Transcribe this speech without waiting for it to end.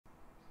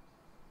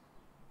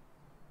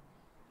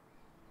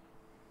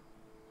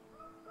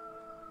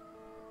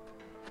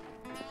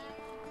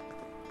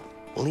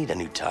We'll need a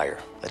new tire.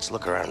 Let's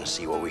look around and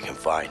see what we can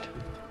find.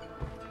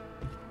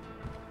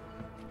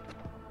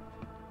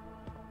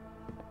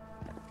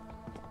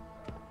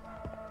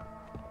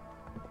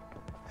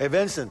 Hey,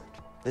 Vincent.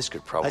 This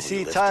could probably I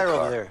see a lift tire the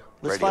car. over there.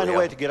 Let's Ready, find a Leo?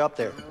 way to get up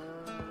there.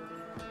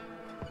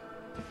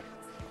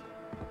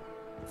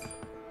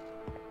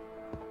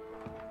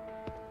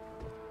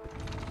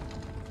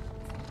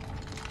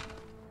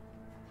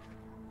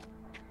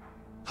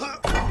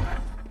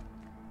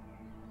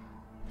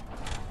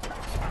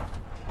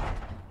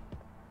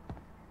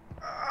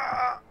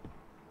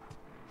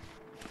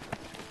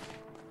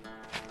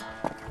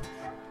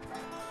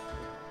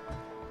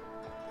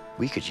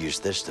 We could use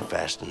this to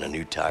fasten a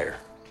new tire.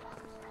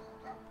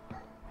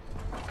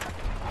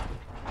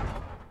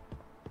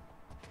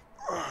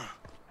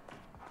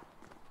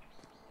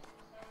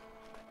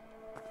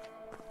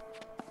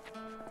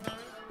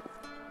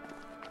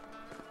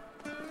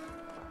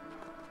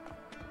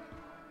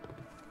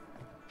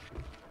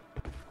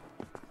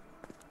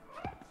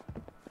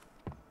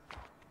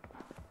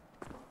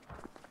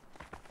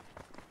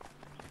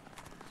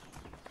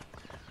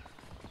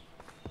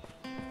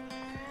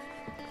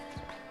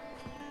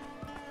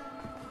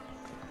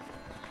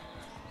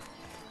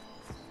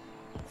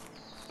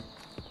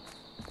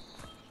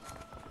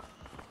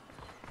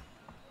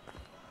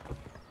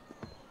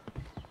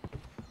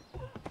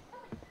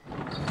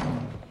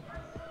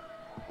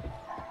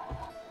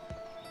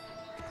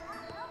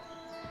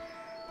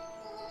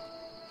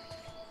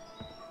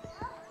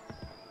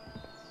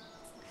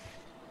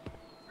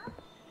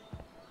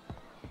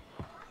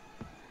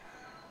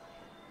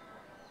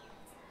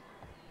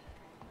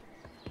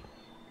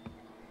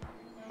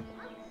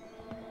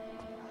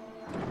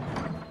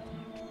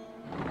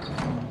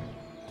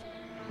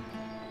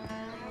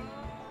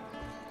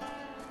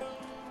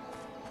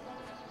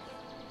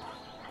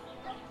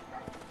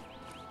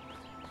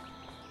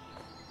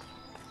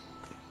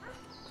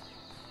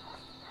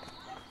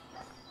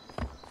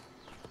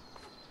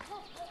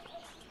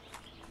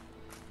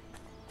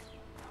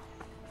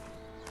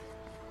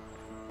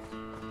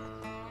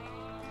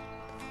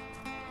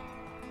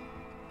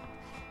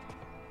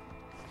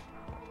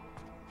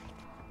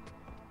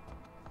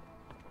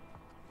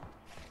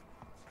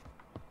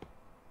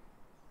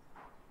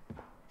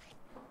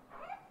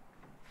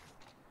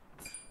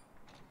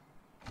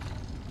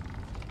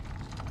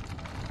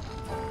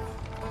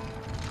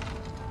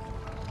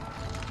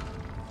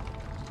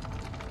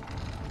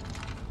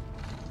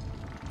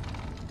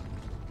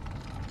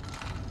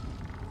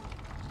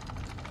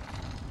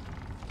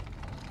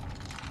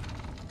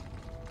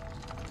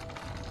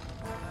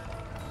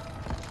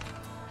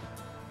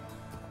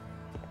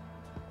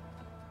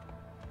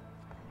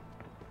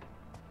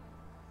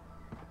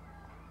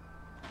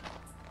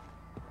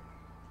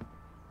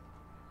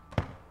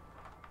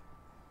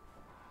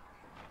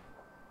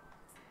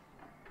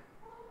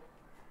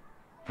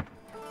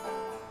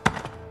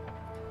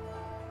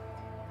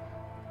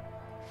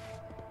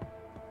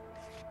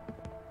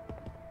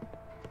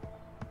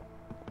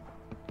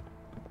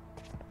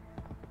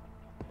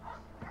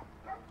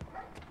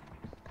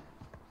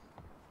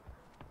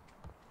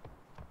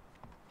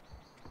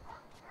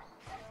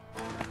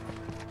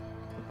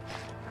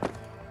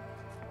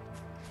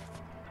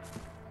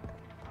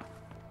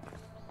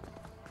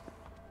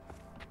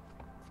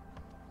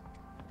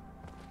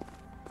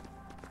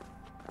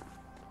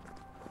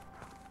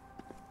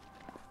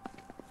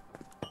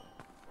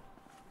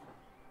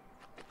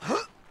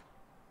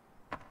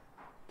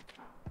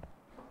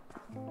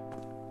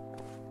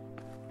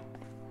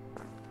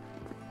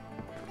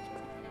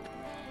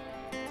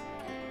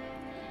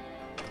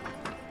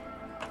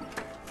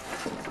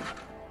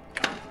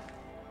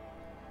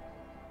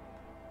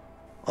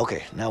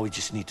 Okay, now we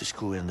just need to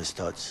screw in the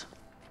studs.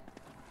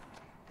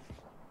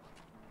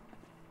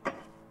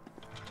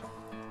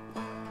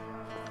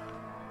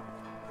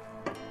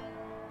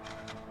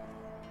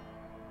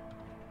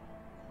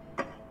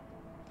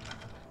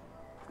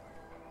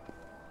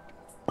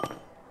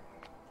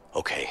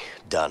 Okay,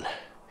 done.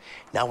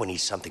 Now we need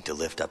something to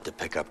lift up the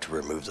pickup to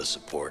remove the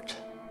support.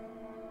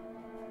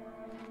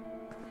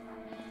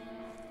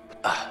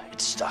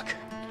 It's stuck.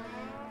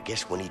 I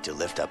guess we need to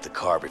lift up the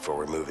car before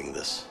removing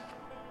this.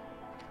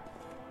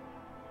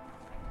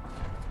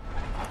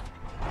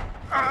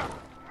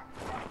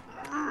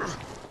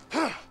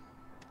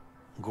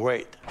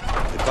 Great.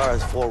 The car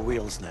has 4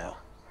 wheels now.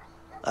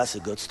 That's a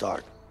good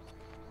start.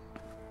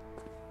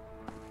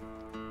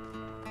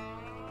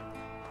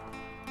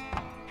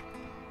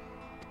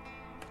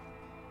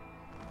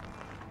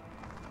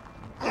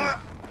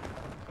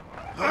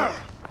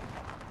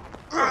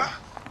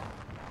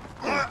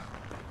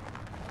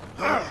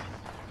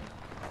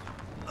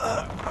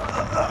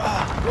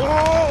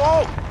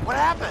 Whoa! What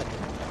happened?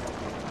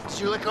 Did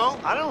you let go?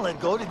 I don't let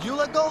go. Did you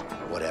let go?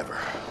 Whatever.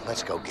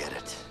 Let's go get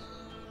it.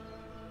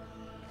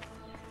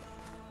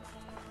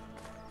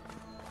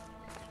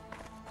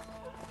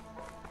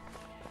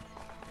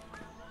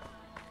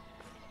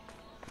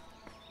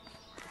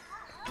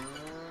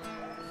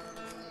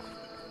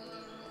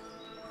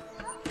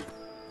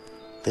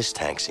 This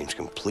tank seems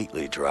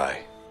completely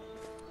dry.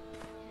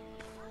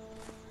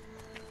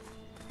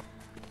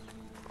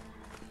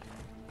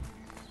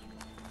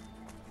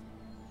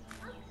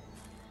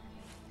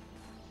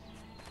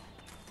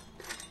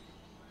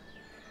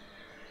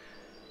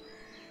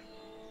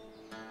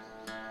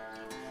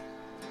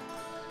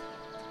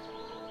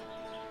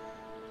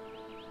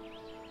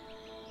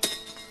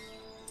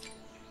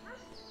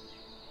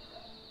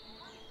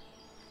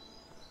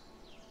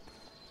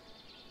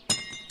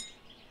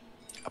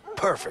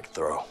 perfect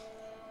throw.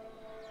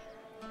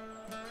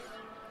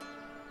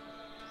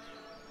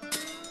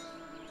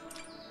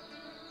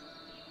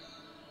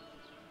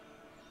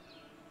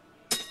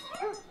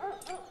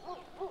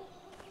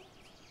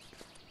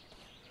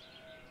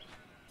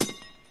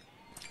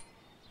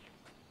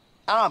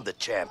 I'm the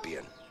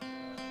champion.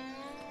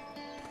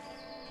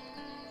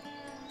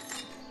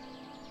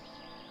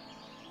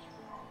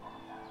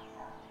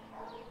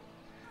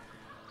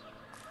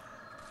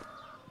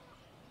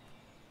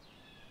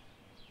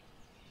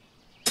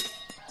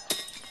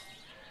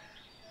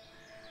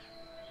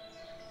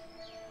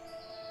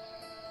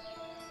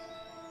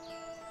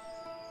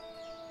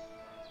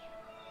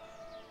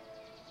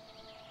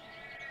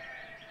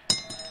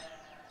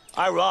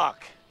 I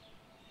rock.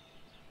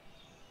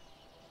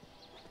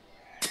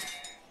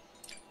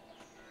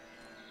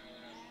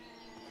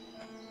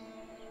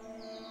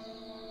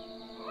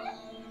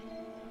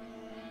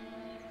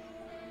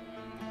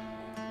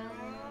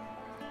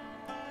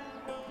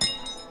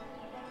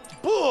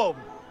 Boom!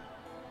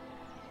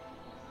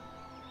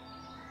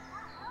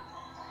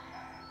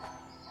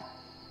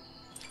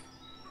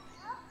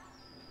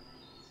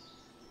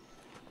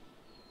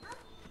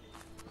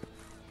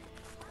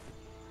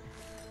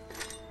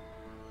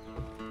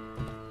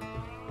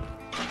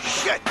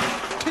 Shit!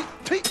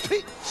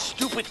 Pete!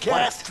 Stupid What a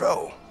cat!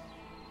 throw.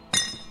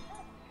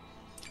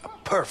 A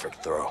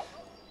perfect throw.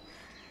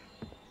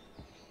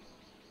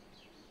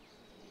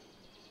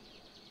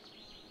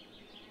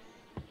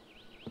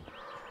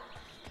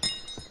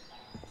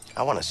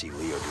 I want to see Leo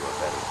do a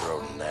better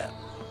throw than that.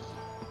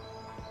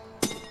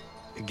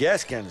 A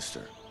gas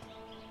canister.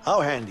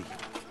 How handy.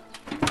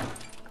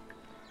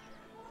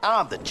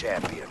 I'm the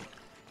champion.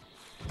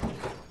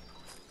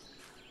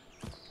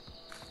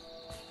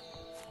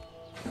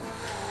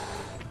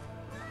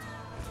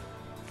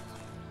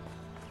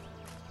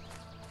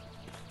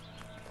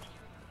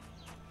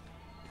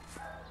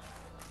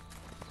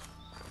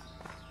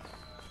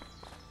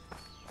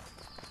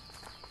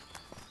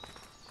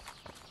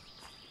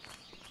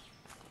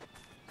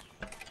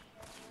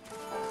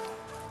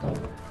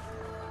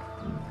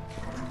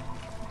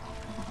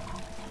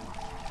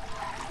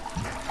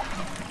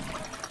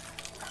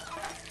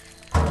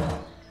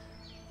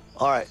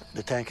 All right,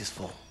 the tank is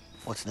full.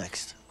 What's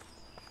next?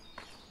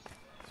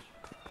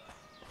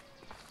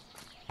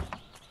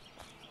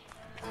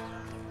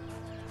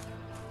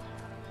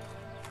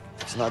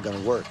 It's not gonna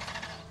work.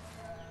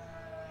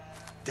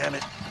 Damn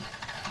it.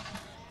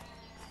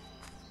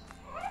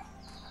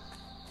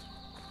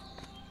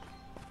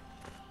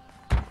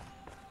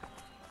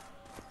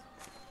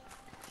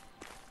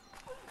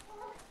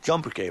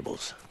 Jumper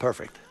cables,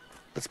 perfect.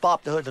 Let's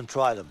pop the hood and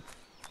try them.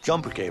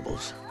 Jumper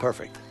cables,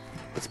 perfect.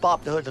 Let's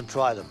pop the hood and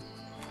try them.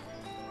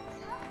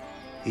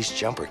 These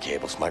jumper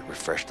cables might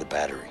refresh the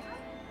battery.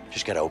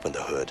 Just gotta open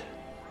the hood.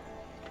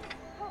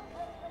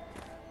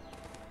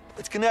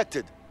 It's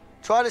connected.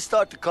 Try to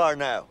start the car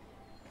now.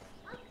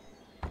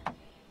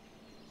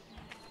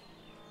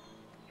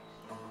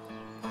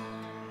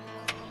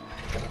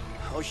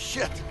 Oh,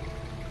 shit.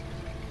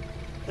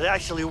 It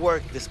actually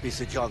worked, this piece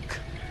of junk.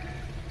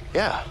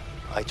 Yeah,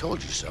 I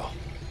told you so.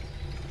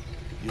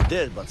 You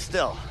did, but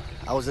still,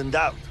 I was in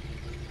doubt.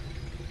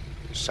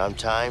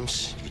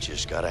 Sometimes you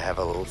just gotta have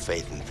a little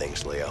faith in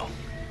things, Leo.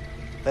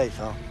 Faith,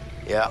 huh?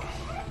 Yeah,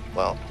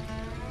 well,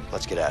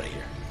 let's get out of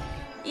here.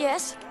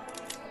 Yes?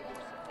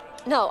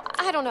 No,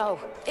 I don't know.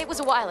 It was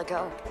a while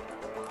ago.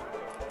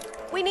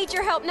 We need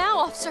your help now,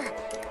 officer.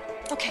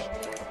 Okay,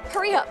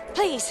 hurry up,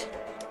 please.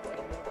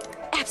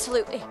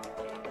 Absolutely.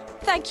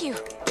 Thank you.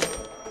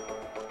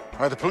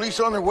 Are the police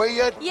on their way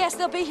yet? Yes,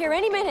 they'll be here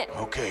any minute.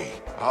 Okay,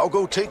 I'll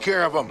go take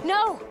care of them.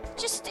 No,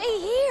 just stay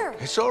here.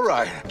 It's all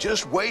right.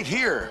 Just wait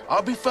here.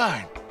 I'll be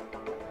fine.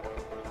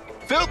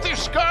 Filthy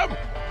scum!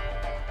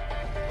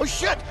 Oh,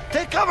 shit!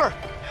 Take cover!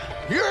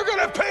 You're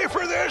gonna pay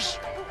for this!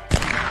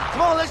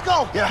 Come on, let's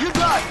go! Yeah. You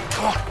drive!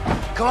 Come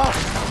on, come on.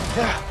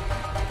 Yeah.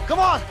 Come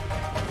on!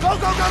 Go,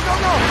 go, go, go,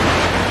 go!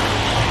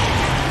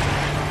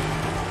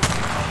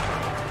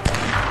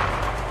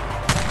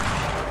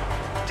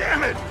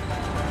 Damn it!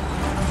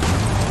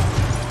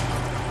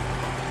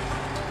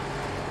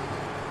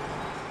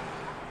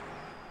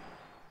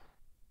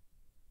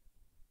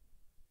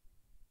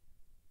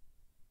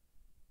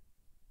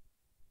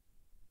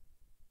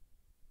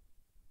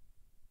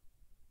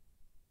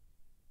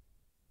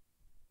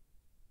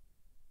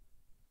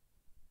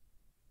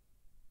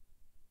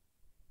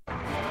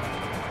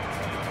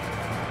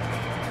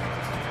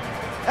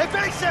 Hey,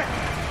 Basic!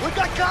 We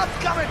got cops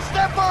coming!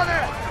 Step on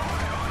it!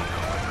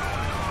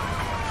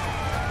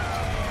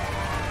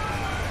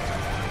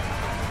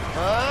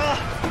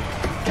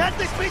 Get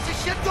this piece of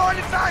shit going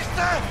any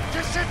faster!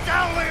 Just sit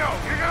down, Leo!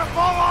 You're gonna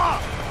fall off!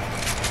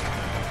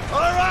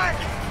 All right!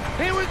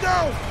 Here we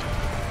go!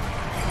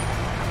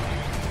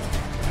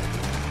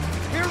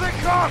 Here they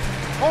come!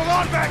 Hold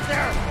on back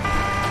there!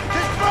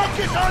 Just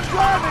focus on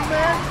driving,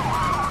 man!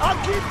 I'll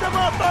keep them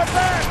off our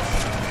backs!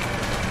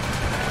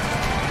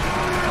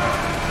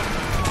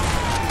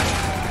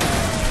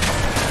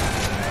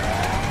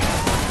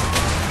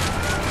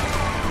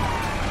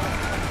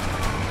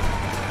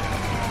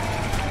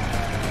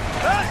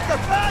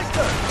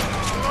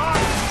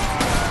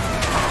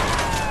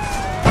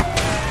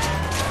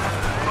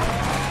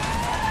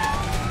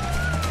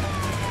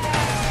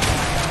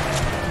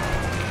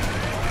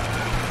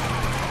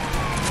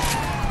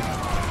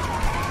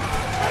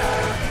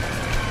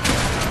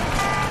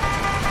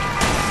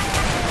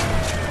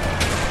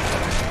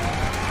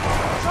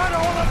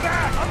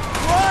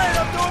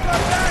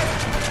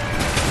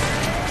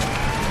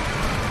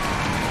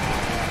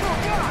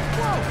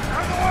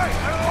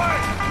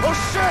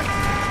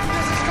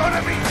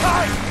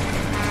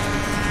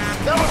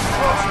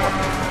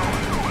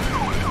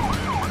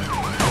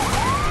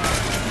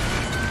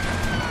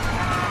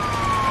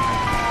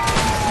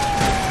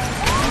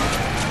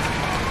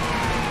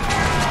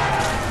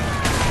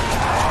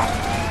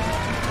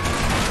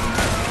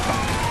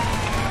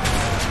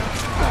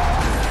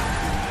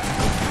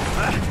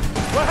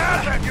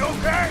 You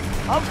okay?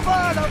 I'm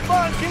fine.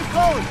 Keep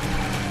going.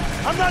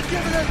 I'm not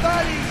giving it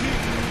that easy.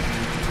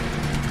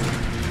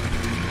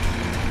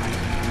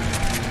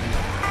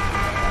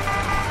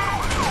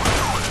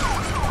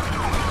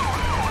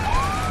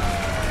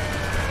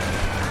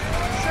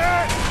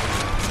 Shit!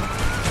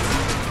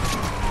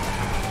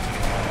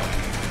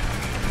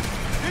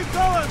 Keep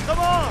going, come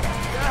on!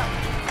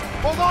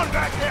 Yeah. Hold on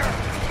back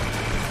there!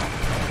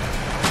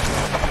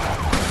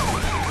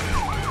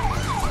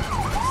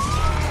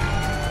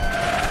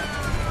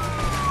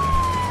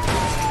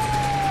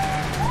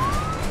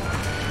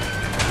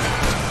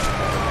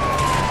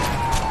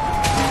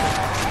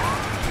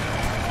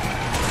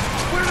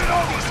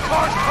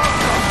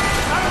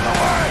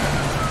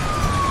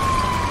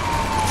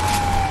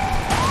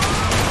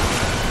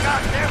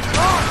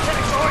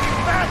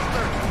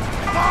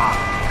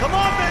 Come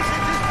on,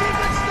 Vincent, just keep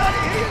it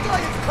steady. Here you go,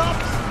 you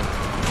cops.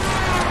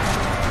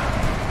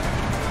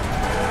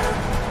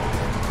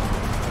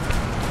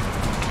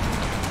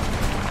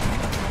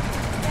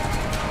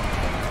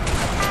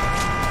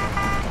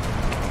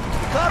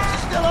 The cops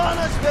are still on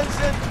us,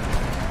 Vincent.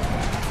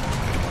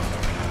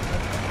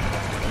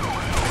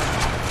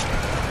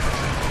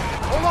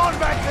 Hold on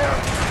back there.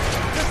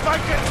 This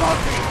might get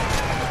bumpy.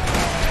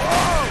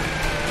 Whoa!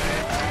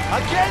 I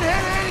can't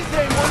hit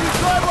anything. What are you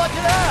trying like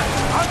that?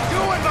 I'm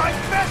doing my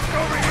best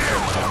over here.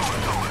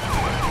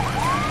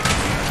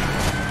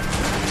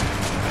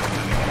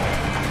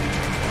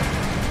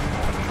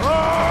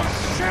 Oh,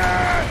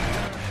 shit!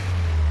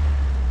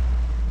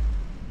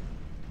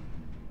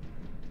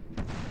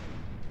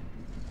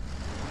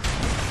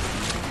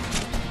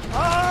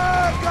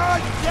 Oh,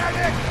 God damn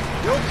it!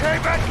 You okay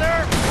back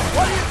there?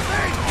 What do you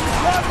think? You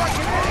drive like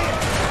an idiot.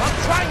 I'm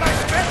trying my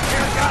best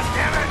here, God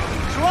damn it!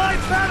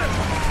 Drive better!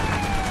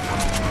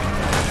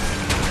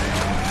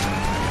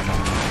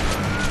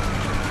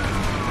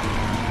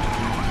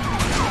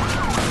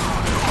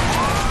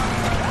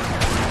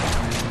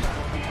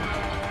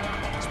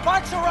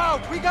 Spikes are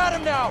out! We got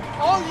him now!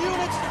 All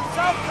units to the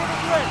south of the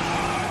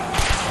bridge!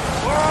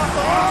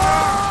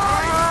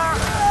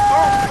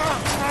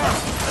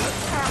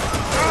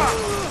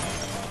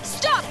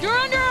 Stop! You're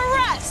under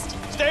arrest!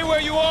 Stay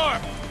where you are!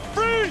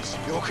 Freeze!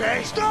 You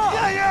okay? Stop!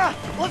 Yeah!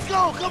 Let's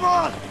go! Come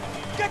on!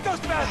 Get those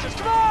bastards!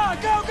 Come on!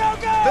 Go, go,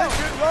 go!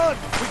 Vincent, run!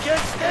 We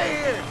can't stay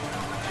here!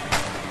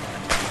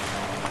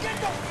 Get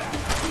those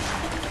bastards!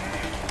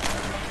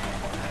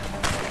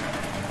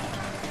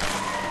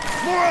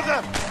 More of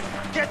them!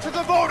 Get to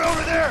the boat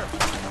over there!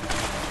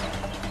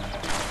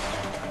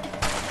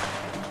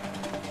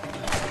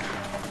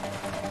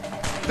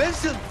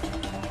 Vincent!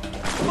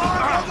 Come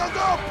on,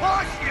 go!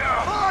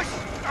 Push!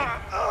 Push!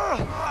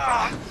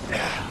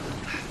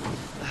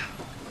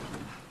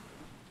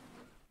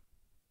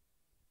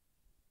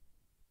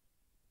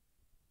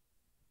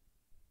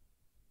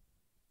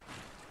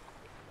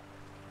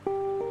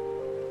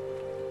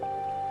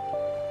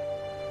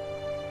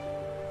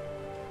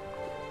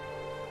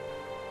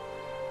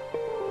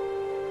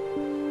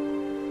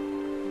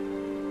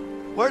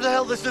 Where the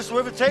hell does this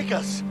river take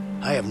us?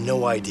 I have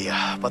no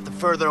idea, but the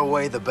further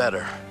away, the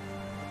better.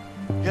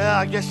 Yeah,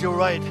 I guess you're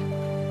right.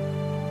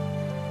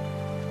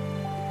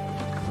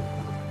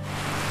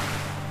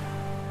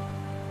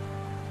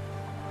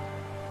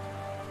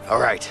 All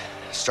right,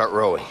 start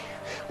rowing.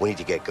 We need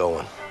to get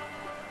going.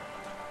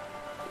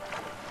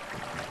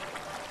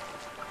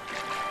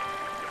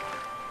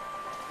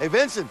 Hey,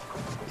 Vincent,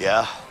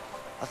 Yeah?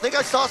 I think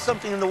I saw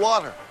something in the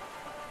water.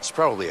 It's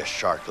probably a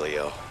shark,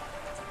 Leo.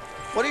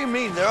 What do you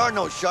mean? There are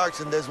no sharks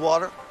in this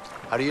water.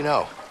 How do you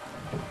know?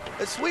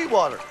 It's sweet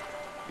water.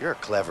 You're a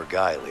clever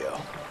guy,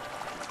 Leo.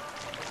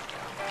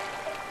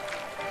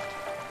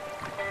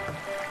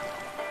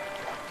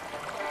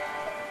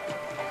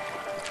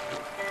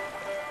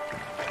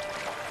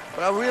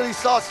 But I really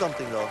saw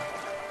something, though.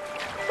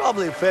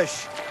 Probably a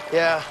fish.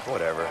 Yeah,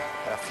 whatever.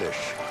 A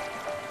fish.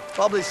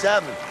 Probably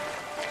salmon.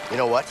 You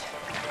know what?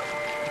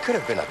 It could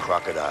have been a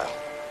crocodile.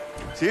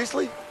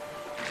 Seriously?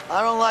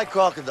 I don't like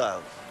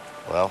crocodiles.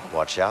 Well,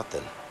 watch out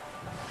then.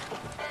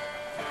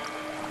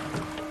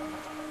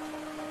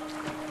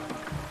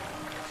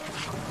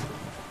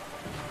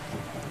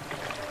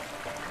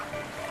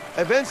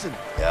 Hey, Vincent,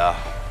 Yeah.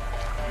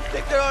 you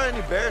think there are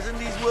any bears in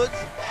these woods?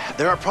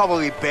 There are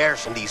probably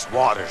bears in these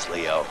waters,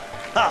 Leo.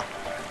 Ha!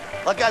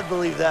 Like I'd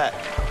believe that.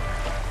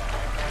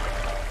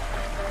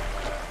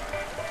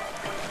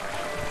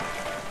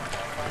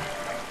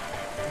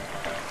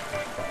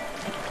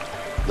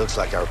 Looks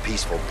like our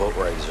peaceful boat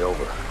ride is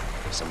over.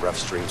 Some rough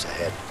streams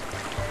ahead.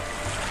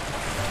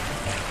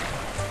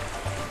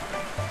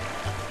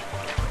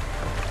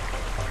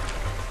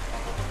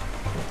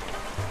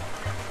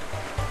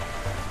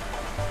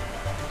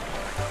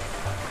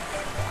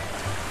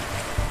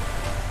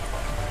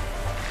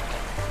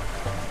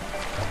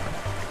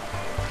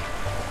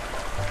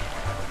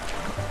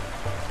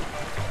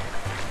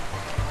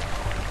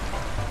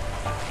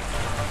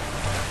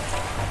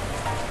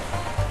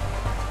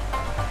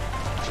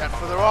 Check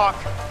for the rock.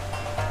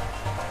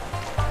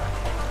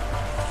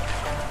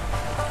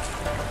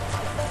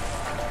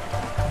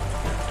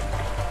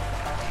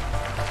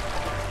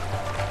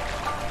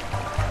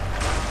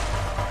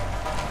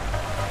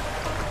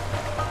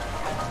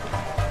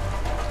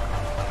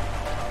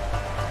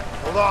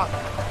 off.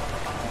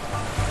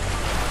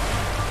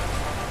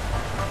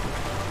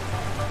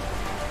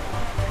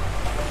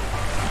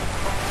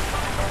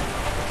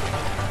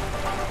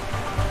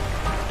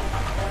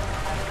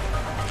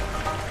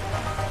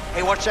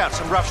 Hey, watch out.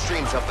 Some rough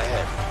streams up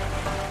ahead.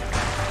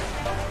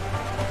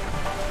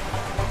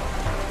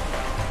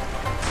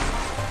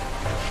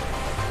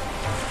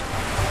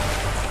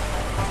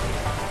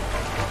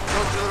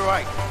 Go to the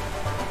right.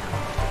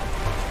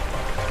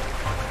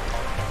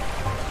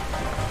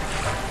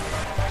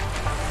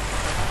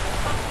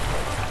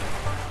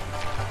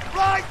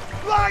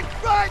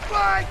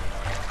 Right!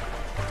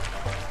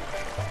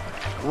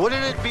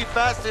 Wouldn't it be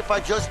faster if I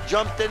just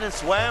jumped in and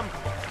swam?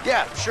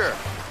 Yeah, sure.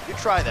 You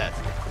try that.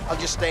 I'll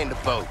just stay in the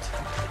boat.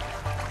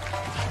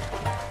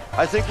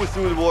 I think we're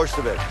through the worst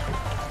of it.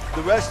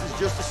 The rest is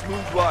just a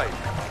smooth ride.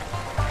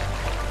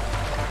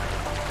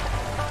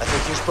 I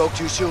think you spoke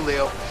too soon,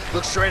 Leo.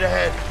 Look straight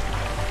ahead.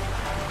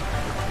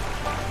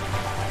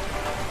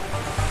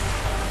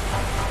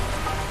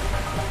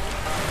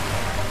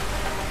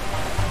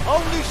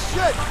 Holy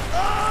shit!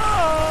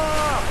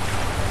 Ah!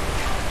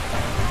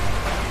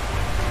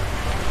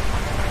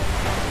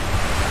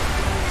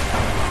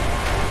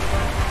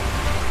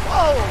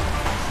 Whoa!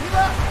 See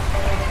that?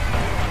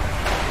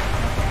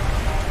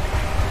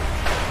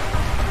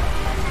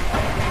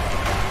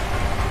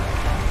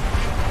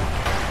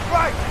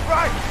 Right!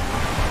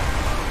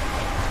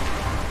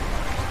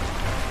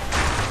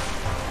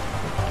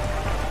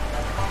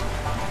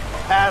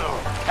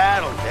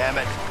 Paddle, damn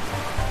it.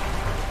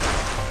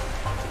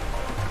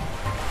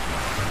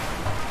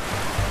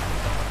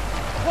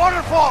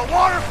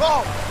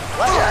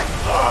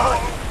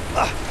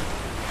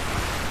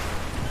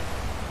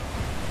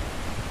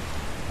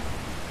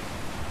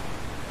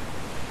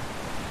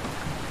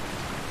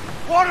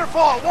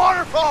 Waterfall!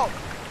 Waterfall!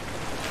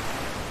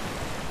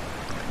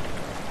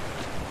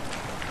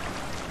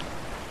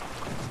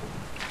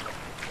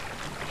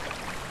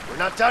 We're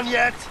not done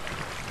yet.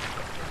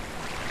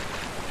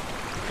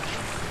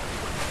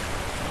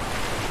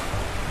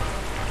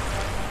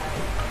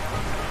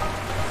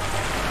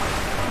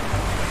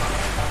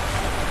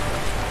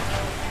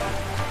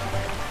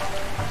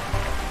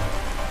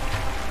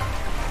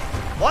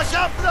 Watch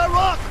out for that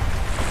rock!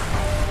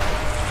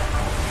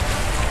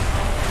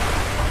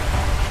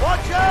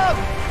 Watch out!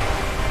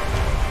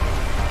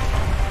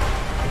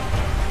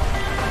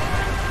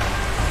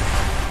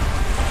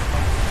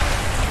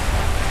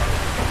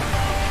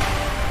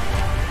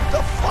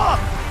 The fuck?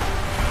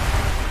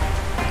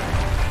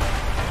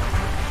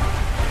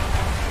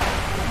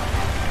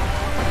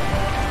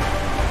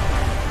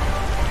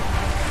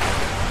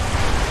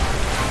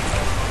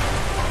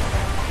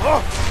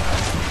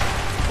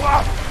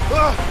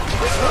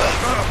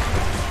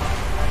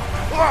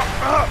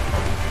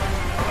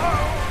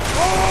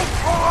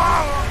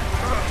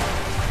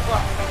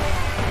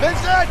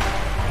 Vincent!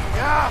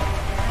 Yeah,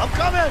 I'm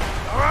coming!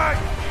 All right!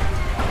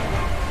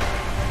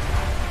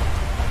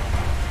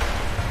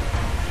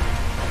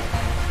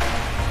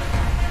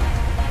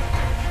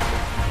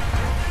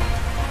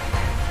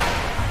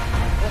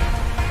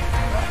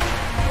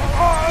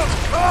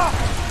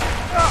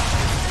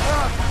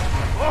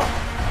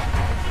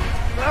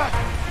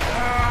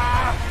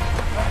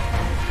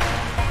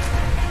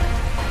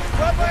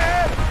 Grab my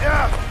head!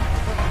 Yeah!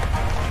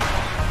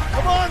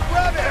 Come on,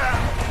 grab it!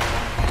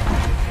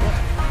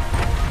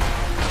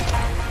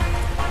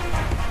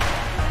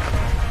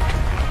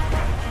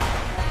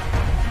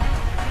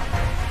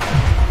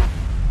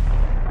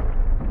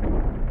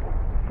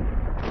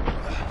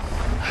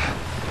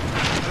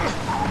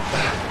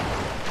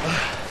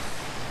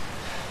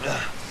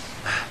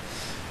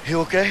 You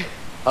okay?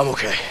 I'm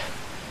okay.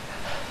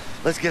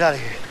 Let's get out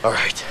of here. All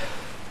right.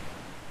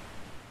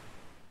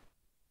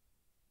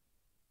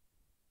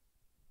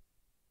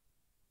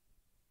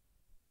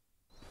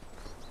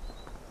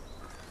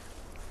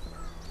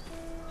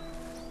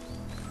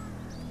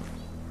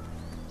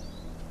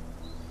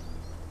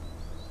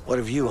 What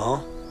of you,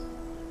 huh?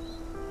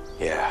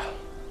 Yeah.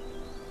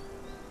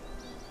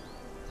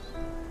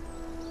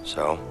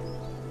 So?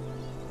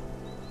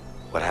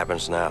 What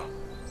happens now?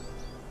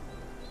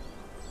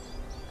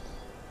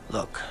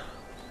 Look.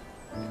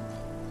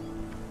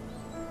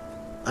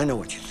 I know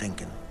what you're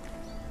thinking.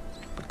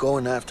 But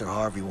going after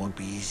Harvey won't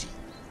be easy.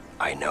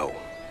 I know.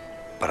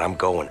 But I'm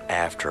going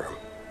after him,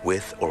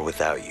 with or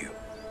without you.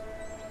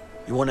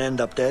 You want to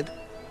end up dead?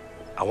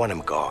 I want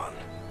him gone.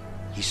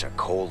 He's a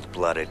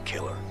cold-blooded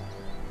killer.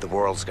 The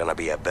world's gonna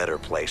be a better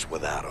place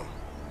without him.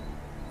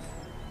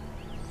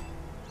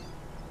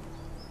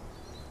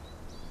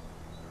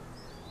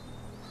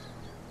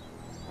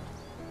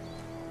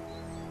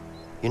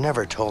 You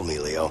never told me,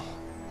 Leo.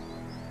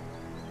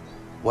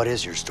 What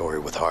is your story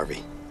with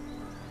Harvey?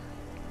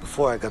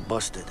 Before I got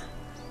busted,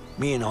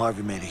 me and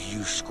Harvey made a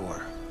huge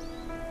score.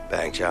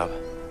 Bank job?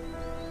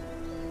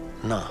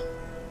 No.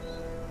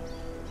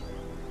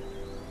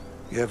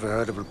 You ever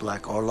heard of a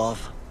Black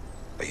Orlov?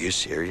 Are you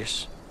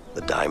serious?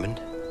 The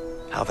diamond?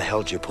 How the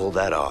hell did you pull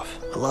that off?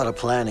 A lot of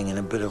planning and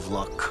a bit of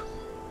luck.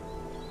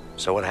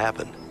 So what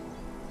happened?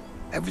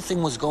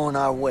 Everything was going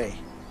our way.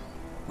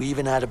 We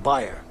even had a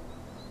buyer.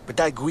 But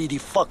that greedy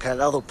fuck had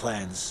other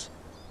plans.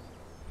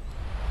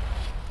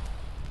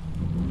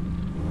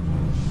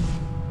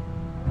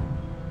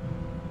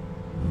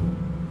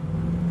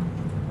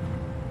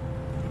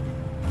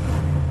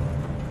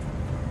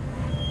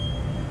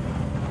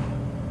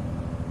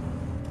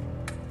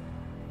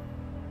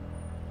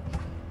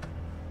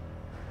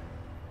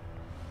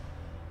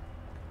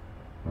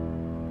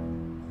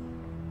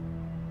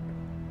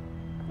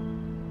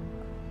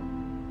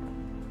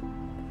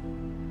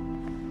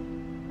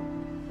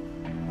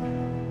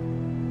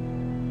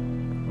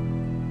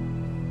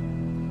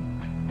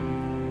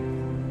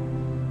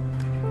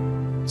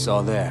 It's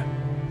all there.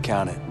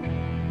 Count it.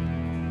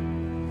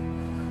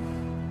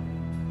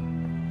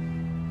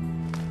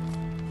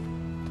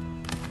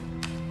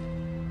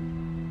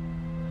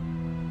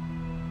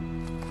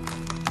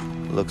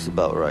 Looks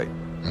about right.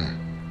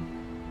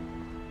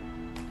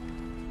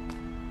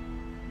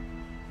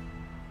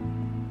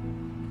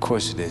 Of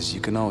course it is.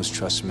 You can always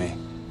trust me.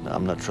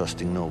 I'm not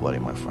trusting nobody,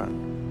 my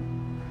friend.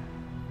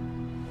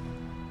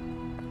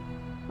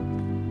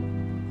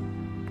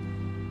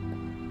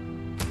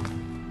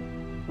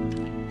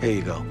 Here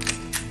you go.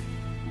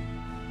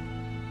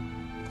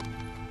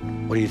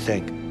 What do you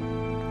think?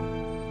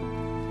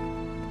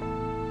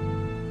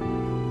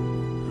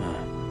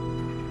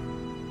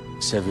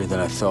 It's heavier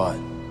than I thought.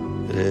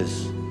 It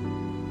is.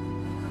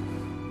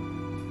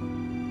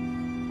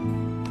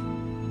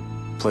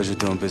 Pleasure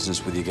doing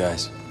business with you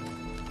guys.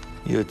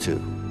 You too.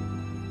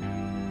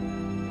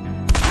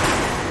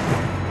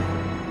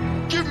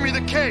 Give me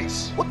the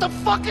case! What the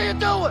fuck are you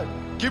doing?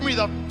 Give me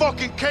the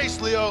fucking case,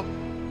 Leo!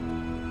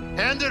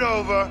 Hand it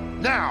over,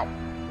 now!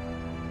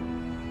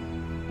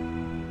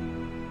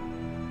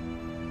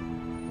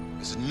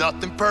 It's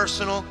nothing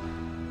personal,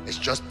 it's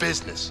just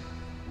business.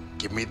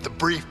 Give me the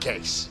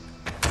briefcase.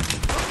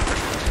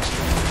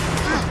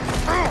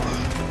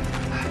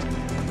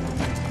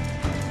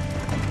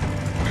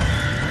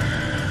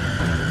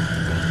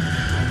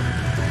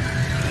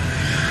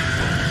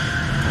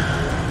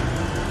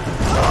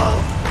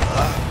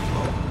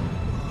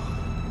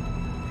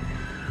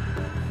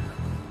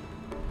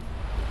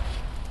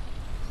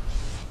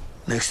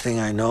 Next thing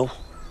I know,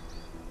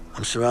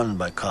 I'm surrounded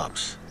by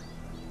cops.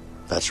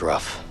 That's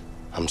rough.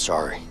 I'm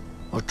sorry.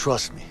 Oh,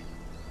 trust me.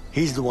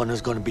 He's the one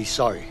who's gonna be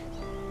sorry.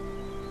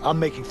 I'm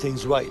making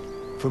things right.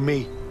 For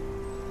me,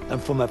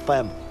 and for my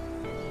family.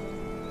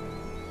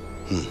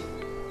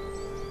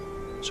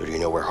 So do you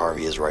know where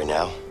Harvey is right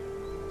now?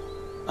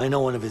 I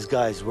know one of his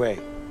guys, Ray.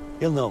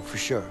 He'll know for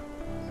sure.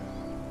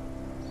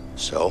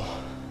 So?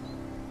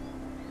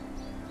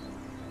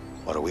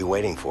 What are we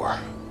waiting for?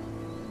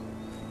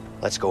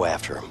 Let's go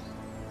after him.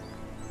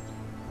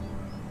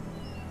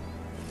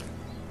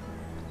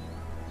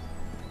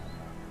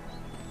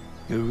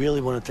 You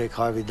really want to take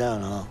Harvey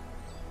down, huh?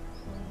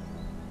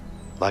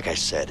 Like I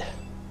said,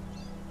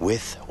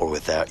 with or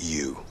without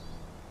you,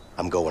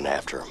 I'm going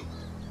after him.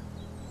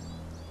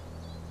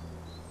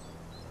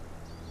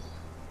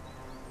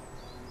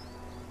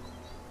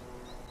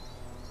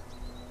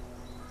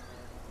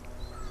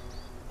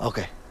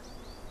 Okay.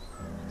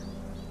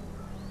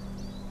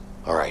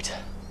 All right.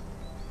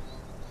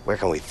 Where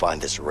can we find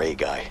this Ray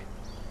guy?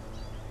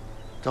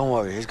 Don't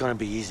worry, he's gonna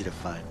be easy to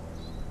find.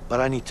 But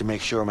I need to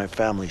make sure my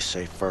family's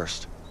safe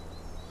first.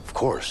 Of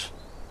course.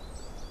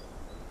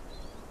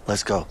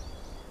 Let's go.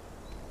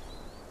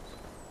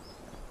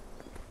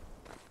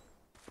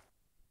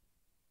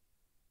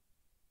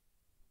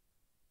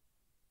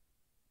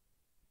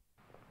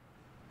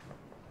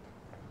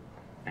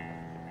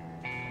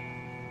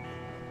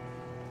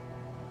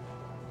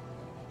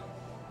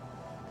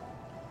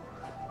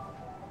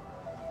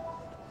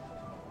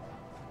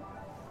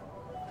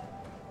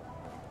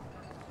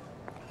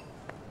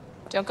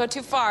 Don't go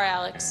too far,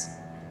 Alex.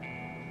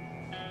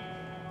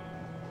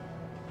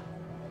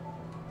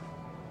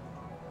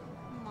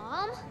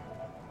 Mom?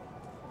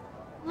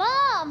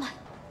 Mom!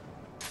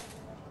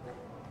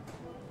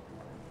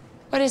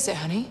 What is it,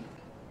 honey?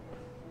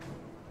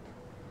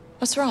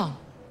 What's wrong?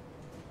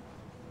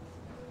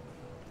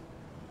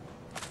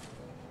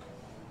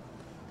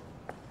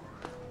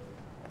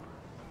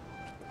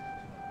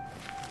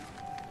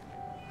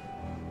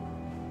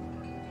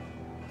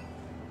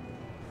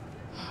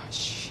 Oh,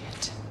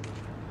 shit.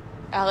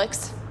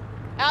 Alex?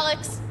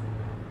 Alex?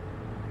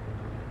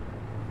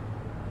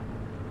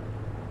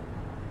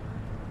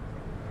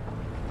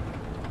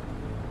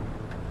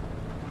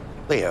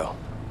 Leo,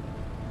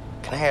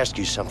 can I ask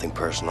you something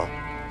personal?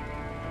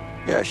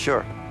 Yeah,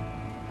 sure.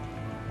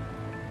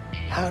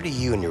 How do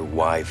you and your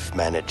wife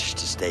manage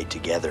to stay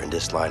together in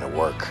this line of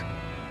work?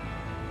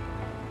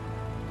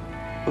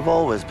 We've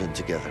always been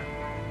together.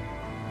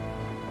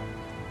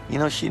 You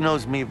know, she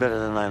knows me better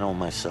than I know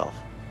myself.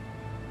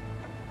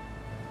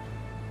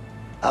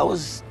 I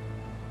was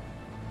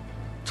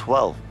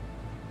 12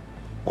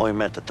 when we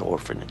met at the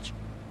orphanage.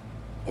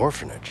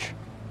 Orphanage?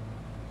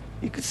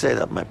 You could say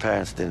that my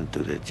parents didn't do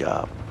their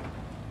job.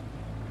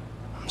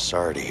 I'm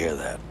sorry to hear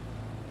that.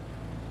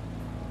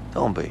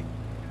 Don't be.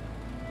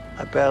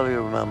 I barely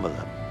remember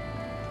them.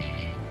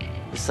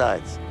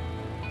 Besides,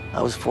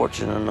 I was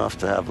fortunate enough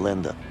to have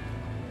Linda.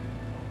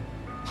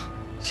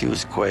 She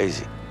was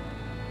crazy.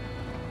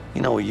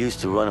 You know, we used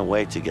to run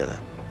away together.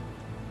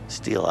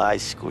 Steal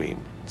ice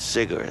cream,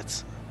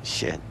 cigarettes,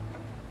 shit.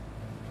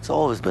 It's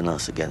always been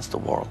us against the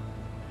world.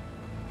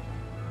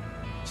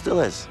 Still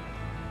is,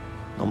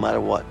 no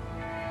matter what.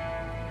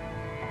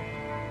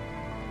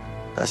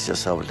 That's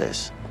just how it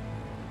is.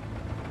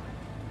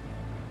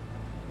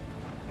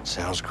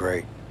 Sounds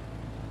great.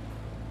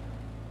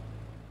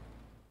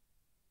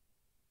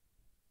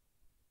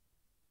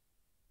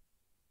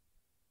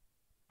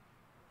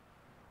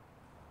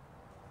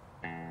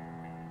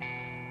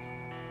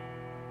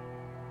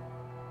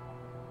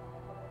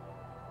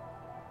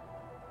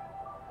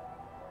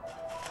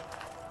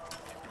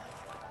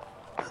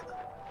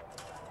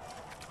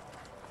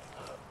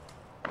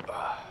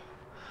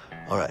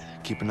 All right,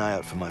 keep an eye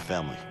out for my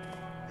family.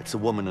 It's a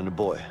woman and a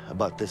boy,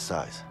 about this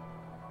size.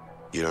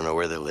 You don't know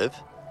where they live?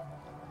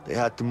 They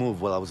had to move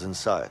while I was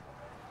inside.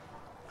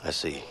 I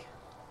see.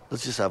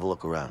 Let's just have a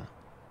look around.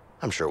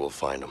 I'm sure we'll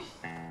find them.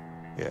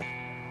 Yeah.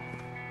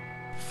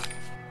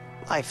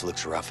 Life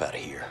looks rough out of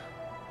here.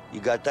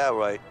 You got that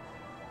right.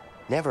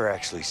 Never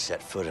actually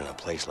set foot in a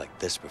place like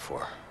this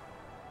before.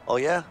 Oh,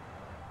 yeah?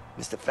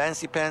 Mr.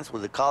 Fancy Pants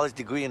with a college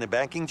degree and a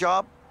banking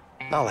job?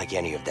 Not like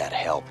any of that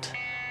helped.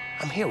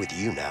 I'm here with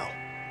you now.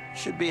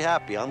 Should be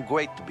happy. I'm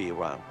great to be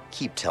around.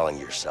 Keep telling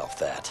yourself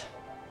that.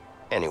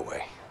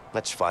 Anyway,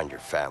 let's find your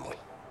family.